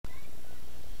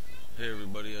Hey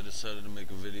everybody, I decided to make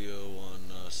a video on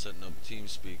setting up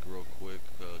TeamSpeak real quick.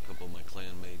 A couple of my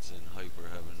clan mates in Hype are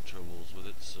having troubles with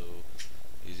it, so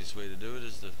the easiest way to do it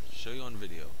is to show you on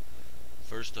video.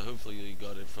 First, hopefully you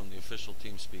got it from the official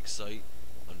TeamSpeak site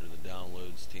under the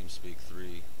downloads, TeamSpeak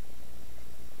 3,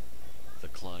 the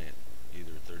client,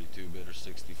 either 32-bit or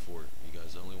 64. You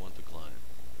guys only want the client.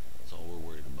 That's all we're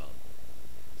worried about.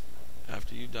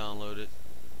 After you download it,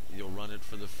 you'll run it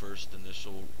for the first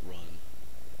initial run.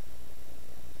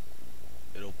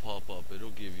 It'll pop up,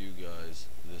 it'll give you guys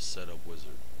this setup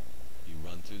wizard. You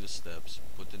run through the steps,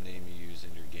 put the name you use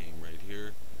in your game right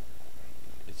here.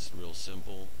 It's real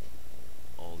simple.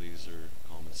 All these are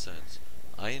common sense.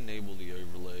 I enable the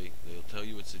overlay. They'll tell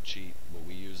you it's a cheat, but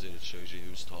we use it. It shows you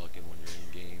who's talking when you're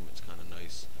in game. It's kind of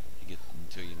nice. You get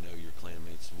until you know your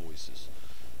clanmates' voices.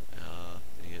 And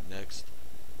you hit next.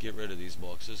 Get rid of these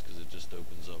boxes because it just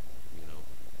opens up,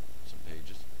 some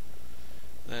pages.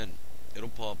 Then it'll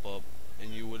pop up.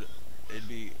 And you would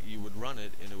run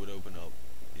it, and it would open up,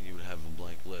 and you would have a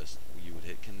blank list. You would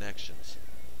hit connections.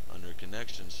 Under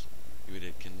connections, you would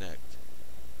hit connect.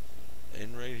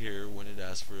 And right here, when it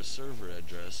asks for a server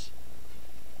address,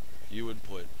 you would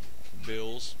put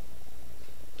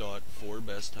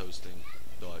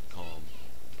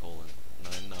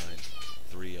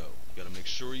bills.forbesthosting.com:9930. You got to make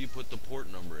sure you put the port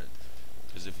number in,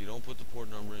 because if you don't put the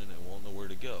port number in, it won't know where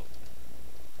to go.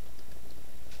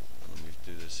 Let me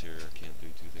do this here. I can't do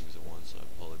two things at once. I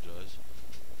apologize.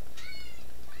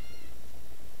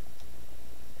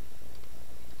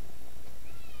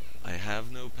 I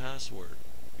have no password.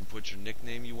 You put your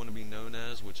nickname you want to be known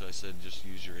as, which I said just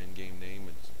use your in-game name.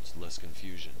 It's less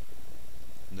confusion.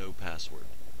 No password.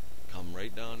 Come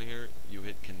right down here. You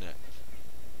hit connect.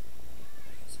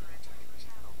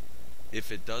 If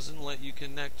it doesn't let you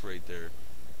connect right there,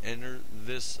 enter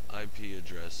this IP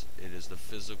address. It is the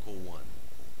physical one.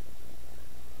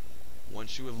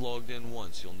 Once you have logged in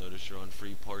once, you'll notice you're on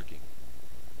free parking.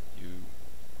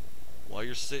 While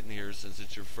you're sitting here, since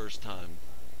it's your first time,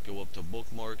 go up to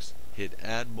bookmarks, hit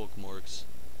add bookmarks.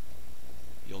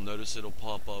 You'll notice it'll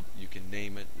pop up. You can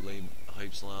name it,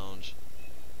 Hype's Lounge.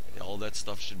 All that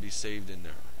stuff should be saved in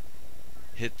there.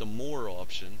 Hit the more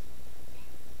option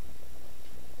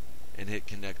and hit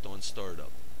connect on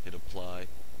startup. Hit apply,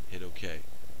 hit OK.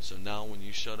 So now when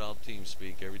you shut out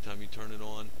TeamSpeak, every time you turn it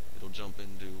on, it'll jump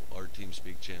into our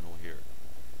TeamSpeak channel here.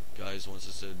 Guys, once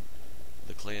I said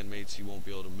the clan mates, you won't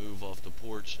be able to move off the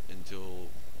porch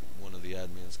until one of the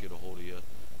admins get a hold of you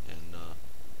and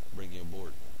bring you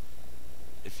aboard.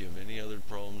 If you have any other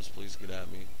problems, please get at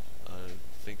me. I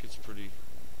think it's pretty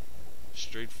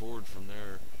straightforward from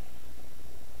there.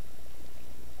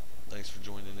 Thanks for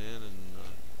joining in, and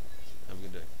have a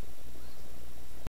good day.